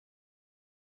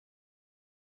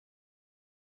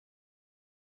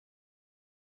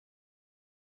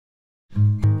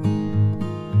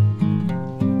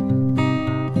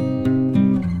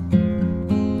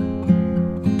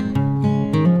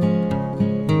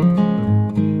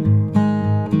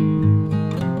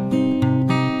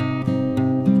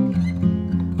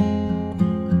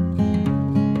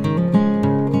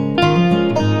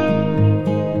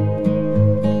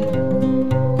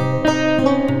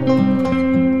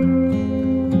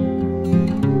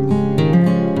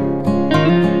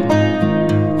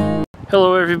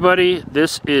everybody,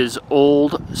 this is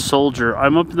Old Soldier.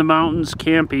 I'm up in the mountains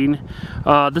camping.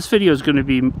 This video is going to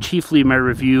be chiefly my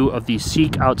review of the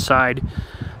Seek Outside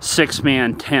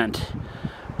 6-man tent.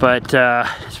 But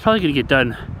it's probably going to get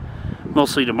done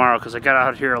mostly tomorrow because I got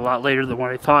out here a lot later than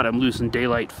what I thought. I'm losing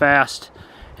daylight fast,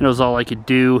 and it was all I could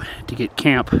do to get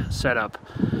camp set up.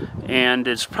 And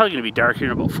it's probably going to be dark here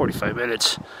in about 45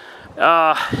 minutes.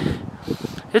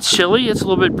 It's chilly, it's a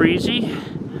little bit breezy.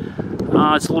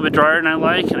 It's a little bit drier than I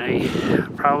like, and I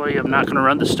probably am not going to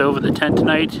run the stove in the tent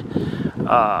tonight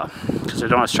because I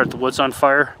don't want to start the woods on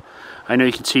fire. I know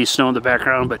you can see snow in the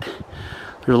background, but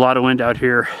there's a lot of wind out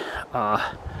here.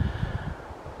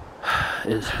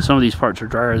 Some of these parts are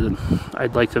drier than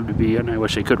I'd like them to be, and I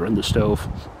wish I could run the stove.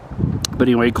 But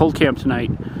anyway, cold camp tonight.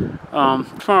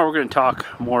 Tomorrow we're going to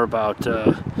talk more about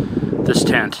this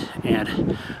tent,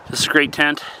 and this is a great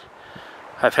tent.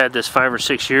 I've had this 5 or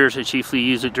 6 years. I chiefly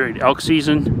use it during elk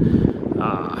season.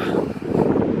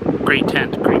 Great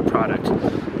tent, great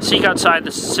product. Seek Outside,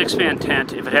 this is a 6-man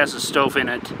tent. If it has a stove in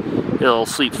it, it'll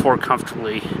sleep 4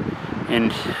 comfortably.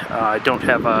 And I don't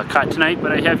have a cot tonight,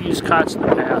 but I have used cots in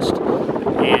the past.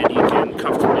 And you can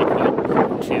comfortably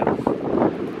put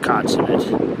 2 cots in it.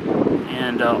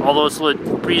 And although it's a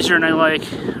little breezier than I like,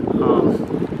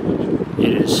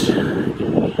 it is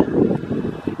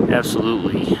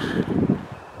absolutely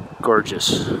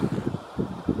gorgeous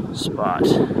spot.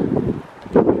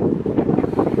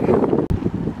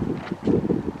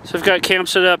 So I've got camp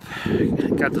set up,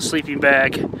 got the sleeping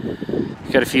bag,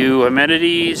 got a few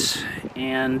amenities,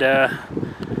 and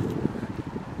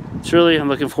it's really, I'm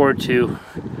looking forward to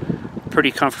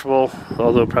pretty comfortable,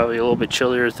 although probably a little bit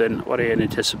chillier than what I had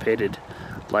anticipated,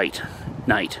 light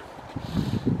night.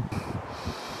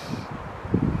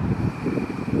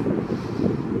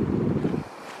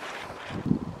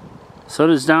 Sun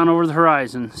is down over the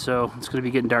horizon, so it's going to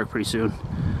be getting dark pretty soon.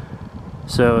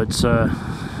 So it's going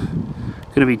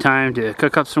to be time to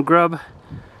cook up some grub.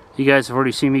 You guys have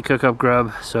already seen me cook up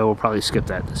grub, so we'll probably skip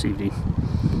that this evening.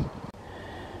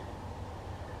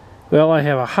 Well, I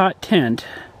have a hot tent,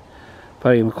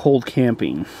 but I'm cold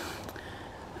camping.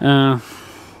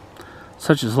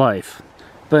 Such is life.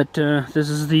 But this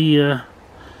is the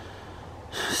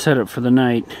setup for the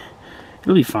night.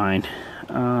 It'll be fine.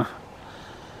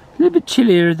 A little bit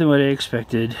chillier than what I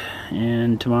expected,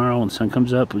 and tomorrow when the sun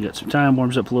comes up, we got some time,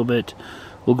 warms up a little bit,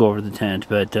 we'll go over the tent,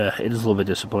 but it is a little bit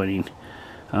disappointing.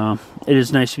 It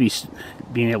is nice to be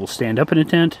being able to stand up in a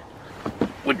tent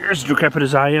when you're as decrepit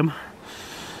as I am,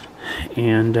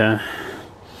 and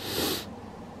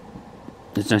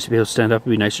it's nice to be able to stand up.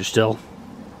 It'd be nicer still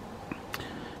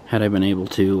had I been able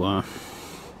to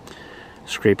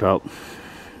scrape out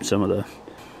some of the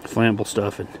flammable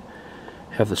stuff and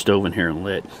have the stove in here and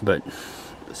lit, but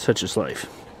such is life.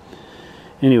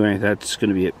 Anyway, that's going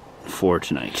to be it for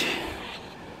tonight.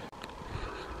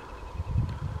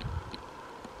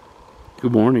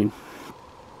 Good morning.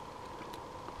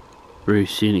 Very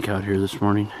scenic out here this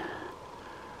morning.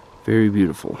 Very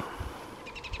beautiful.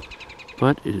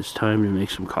 But it is time to make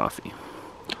some coffee.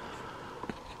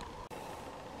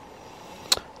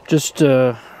 Just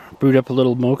brewed up a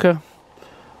little mocha,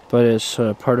 but as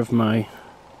part of my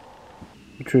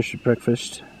nutritious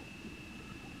breakfast,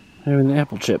 having the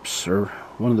apple chips, or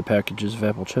one of the packages of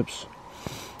apple chips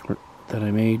that I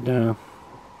made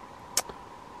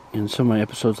in some of my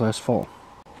episodes last fall.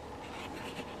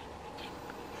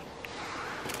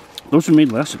 Those were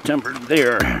made last September.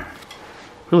 They're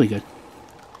really good.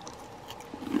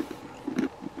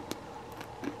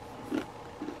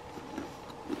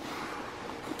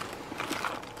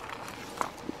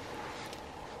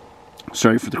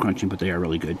 Sorry for the crunching, but they are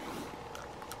really good.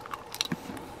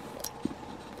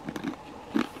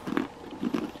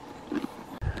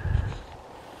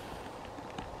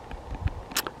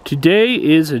 Today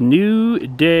is a new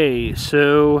day,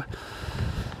 so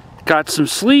got some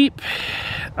sleep,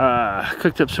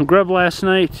 cooked up some grub last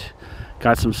night,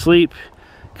 got some sleep,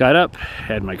 got up,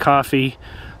 had my coffee,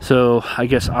 so I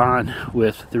guess on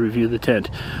with the review of the tent.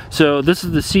 So this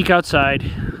is the Seek Outside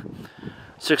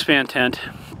 6-man tent.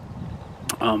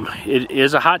 It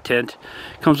is a hot tent,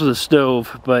 comes with a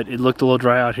stove, but it looked a little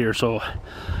dry out here, so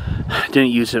I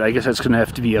didn't use it. I guess that's going to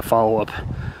have to be a follow-up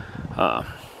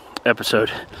episode.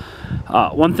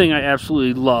 One thing I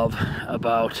absolutely love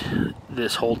about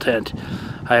this whole tent,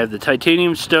 I have the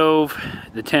titanium stove,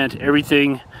 the tent,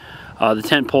 everything, the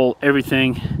tent pole,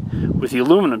 everything with the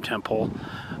aluminum tent pole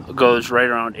goes right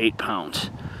around 8 pounds.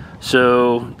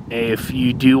 So if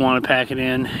you do want to pack it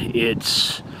in,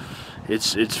 it's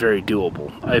very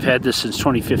doable. I've had this since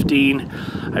 2015.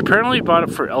 I apparently bought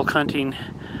it for elk hunting,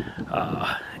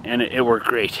 and and it worked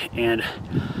great. And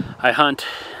I hunt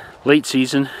late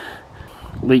season,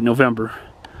 late November,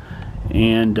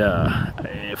 and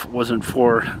if it wasn't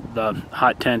for the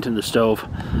hot tent and the stove,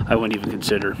 I wouldn't even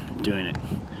consider doing it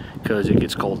because it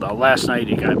gets cold. Now last night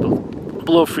it got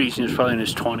below freezing. It was probably in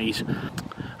its 20s.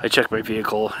 I checked my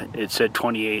vehicle, it said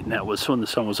 28, and that was when the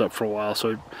sun was up for a while, so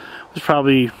it was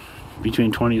probably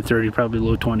between 20 and 30, probably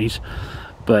low 20s.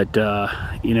 But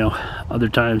you know, other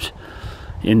times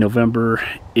in November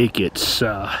it gets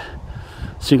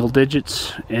single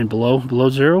digits and below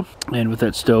zero, and with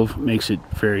that stove makes it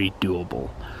very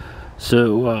doable.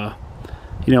 So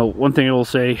you know, one thing I will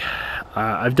say,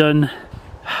 I've done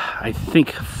I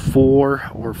think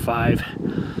 4 or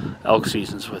 5 elk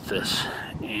seasons with this,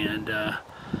 and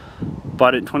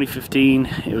bought it in 2015.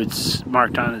 It was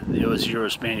marked on it was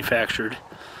US manufactured,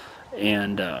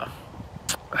 and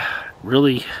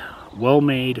really well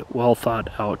made, well thought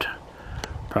out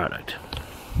product.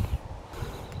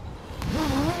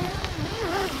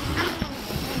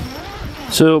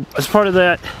 So as part of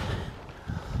that,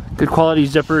 good quality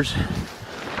zippers.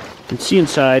 You can see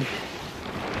inside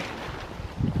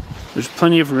there's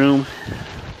plenty of room.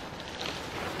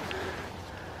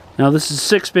 Now this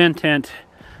is a 6-man tent.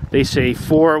 They say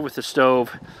 4 with the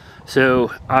stove,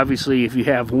 so obviously if you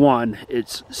have 1,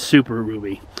 it's super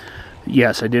roomy.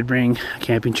 Yes, I did bring a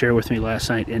camping chair with me last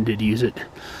night and did use it.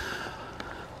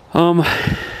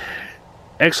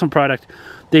 Excellent product.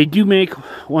 They do make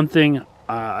one thing,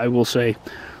 I will say,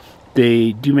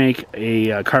 they do make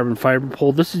a carbon fiber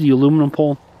pole. This is the aluminum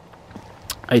pole.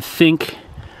 I think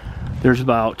there's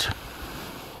about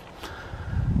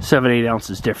 7-8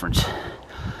 ounces difference,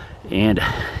 and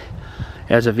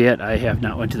as of yet, I have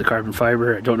not went to the carbon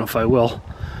fiber. I don't know if I will,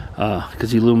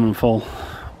 because the aluminum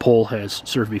pole has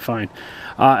served me fine.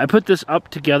 I put this up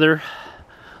together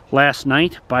last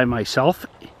night by myself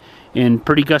in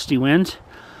pretty gusty winds.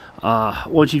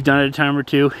 Once you've done it a time or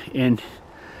two, and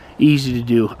easy to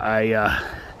do, I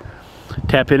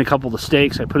tap in a couple of the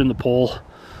stakes. I put in the pole,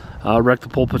 wreck the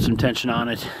pole, put some tension on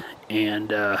it,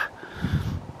 and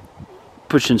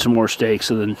push in some more stakes,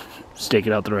 and then stake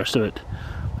it out the rest of it.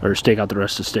 Or stake out the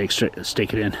rest of the stakes,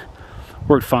 stake it in.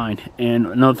 Worked fine. And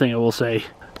another thing I will say,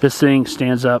 this thing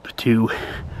stands up to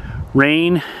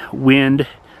rain, wind,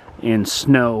 and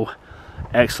snow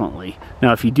excellently.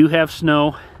 Now if you do have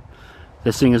snow,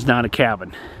 this thing is not a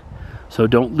cabin, so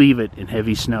don't leave it in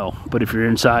heavy snow. But if you're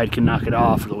inside, can knock it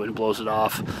off, or the wind blows it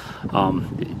off.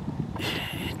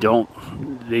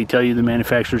 Don't, they tell you, the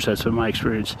manufacturers, that's been my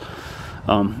experience,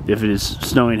 if it is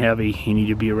snowing heavy, you need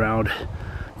to be around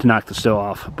to knock the stove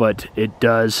off. But it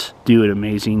does do an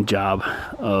amazing job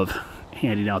of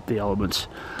handing out the elements.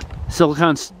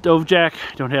 Silicone stove jack.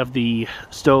 Don't have the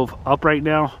stove up right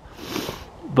now,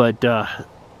 but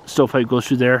stovepipe goes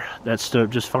through there. That's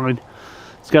just fine.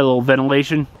 It's got a little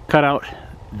ventilation cutout.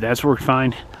 That's worked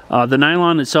fine. The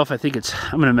nylon itself, I think it's,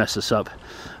 I'm gonna mess this up,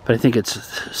 but I think it's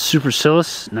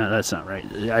supercilious. No, that's not right.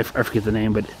 I forget the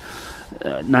name, but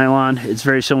nylon. It's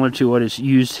very similar to what is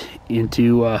used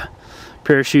into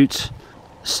parachutes,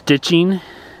 stitching,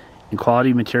 and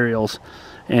quality materials.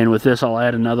 And with this, I'll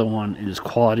add another one, is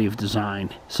quality of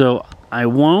design. So I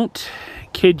won't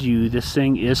kid you, this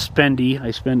thing is spendy.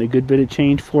 I spent a good bit of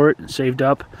change for it and saved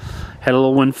up. Had a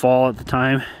little windfall at the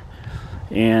time,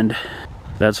 and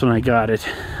that's when I got it.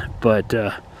 But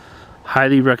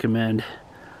highly recommend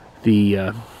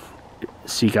the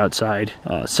Seek Outside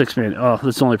 6-man. Oh,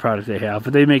 that's the only product they have,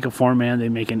 but they make a 4-man, they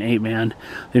make an 8-man,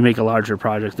 they make a larger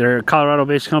project. They're a Colorado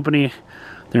based company.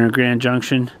 They're in Grand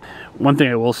Junction. One thing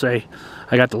I will say,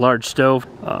 I got the large stove.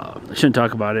 I shouldn't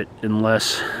talk about it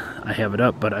unless I have it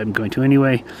up, but I'm going to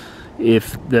anyway.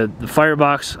 If the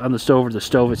firebox on the stove, or the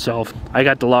stove itself, I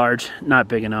got the large, not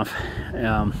big enough.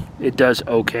 It does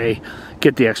okay.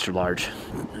 Get the extra large,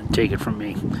 take it from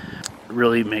me. It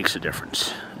really makes a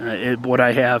difference. What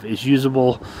I have is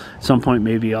usable. At some point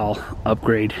maybe I'll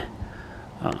upgrade,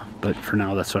 but for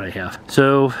now that's what I have.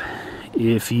 So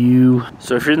if you're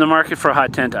in the market for a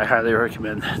hot tent, I highly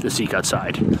recommend the Seek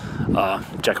Outside.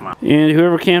 Check them out. And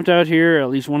whoever camped out here, at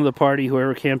least one of the party,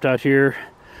 whoever camped out here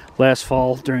last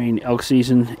fall during elk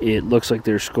season, it looks like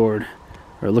they're scored,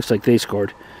 or it looks like they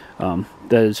scored. That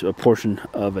is a portion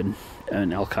of an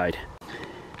elk hide.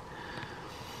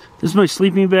 This is my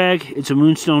sleeping bag. It's a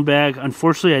Moonstone bag.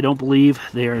 Unfortunately, I don't believe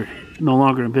they are no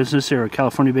longer in business. They're a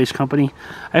California-based company.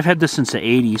 I've had this since the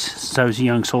 80s, since I was a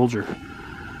young soldier.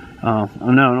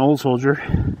 I'm now an old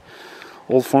soldier.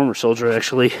 Old former soldier,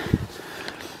 actually.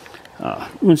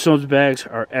 Moonstone's bags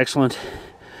are excellent.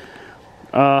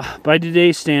 By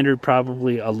today's standard,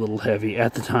 probably a little heavy.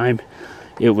 At the time,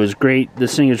 it was great.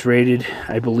 This thing is rated,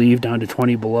 I believe, down to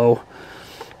 20 below.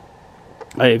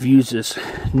 I have used this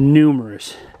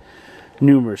numerous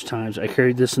times. I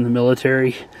carried this in the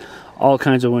military, all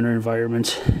kinds of winter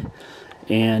environments,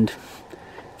 and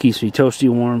keeps me toasty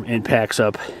warm and packs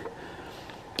up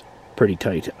pretty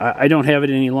tight. I don't have it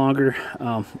any longer.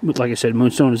 Like I said,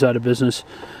 Moonstone is out of business.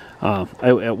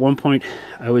 At one point,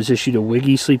 I was issued a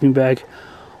Wiggy sleeping bag.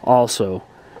 Also,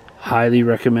 highly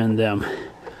recommend them.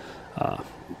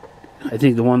 I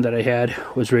think the one that I had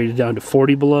was rated down to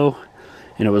 40 below,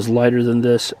 and it was lighter than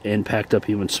this and packed up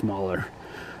even smaller.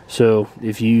 So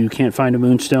if you can't find a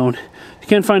Moonstone,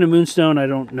 I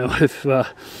don't know if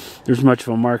there's much of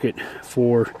a market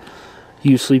for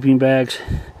used sleeping bags,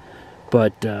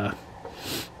 but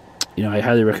you know, I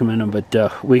highly recommend them.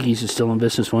 But Wiggy's is still in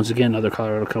business. Once again, another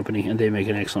Colorado company, and they make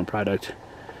an excellent product.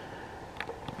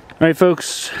 All right,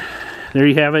 folks, there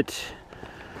you have it.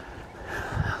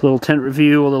 A little tent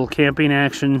review, a little camping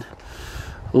action,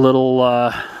 a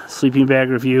little sleeping bag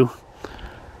review.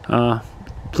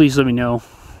 Please let me know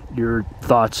your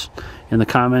thoughts in the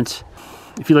comments.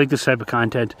 If you like this type of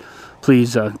content,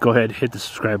 please go ahead and hit the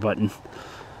subscribe button.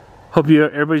 Hope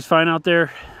everybody's fine out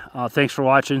there. Thanks for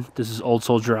watching. This is Old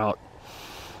Soldier out.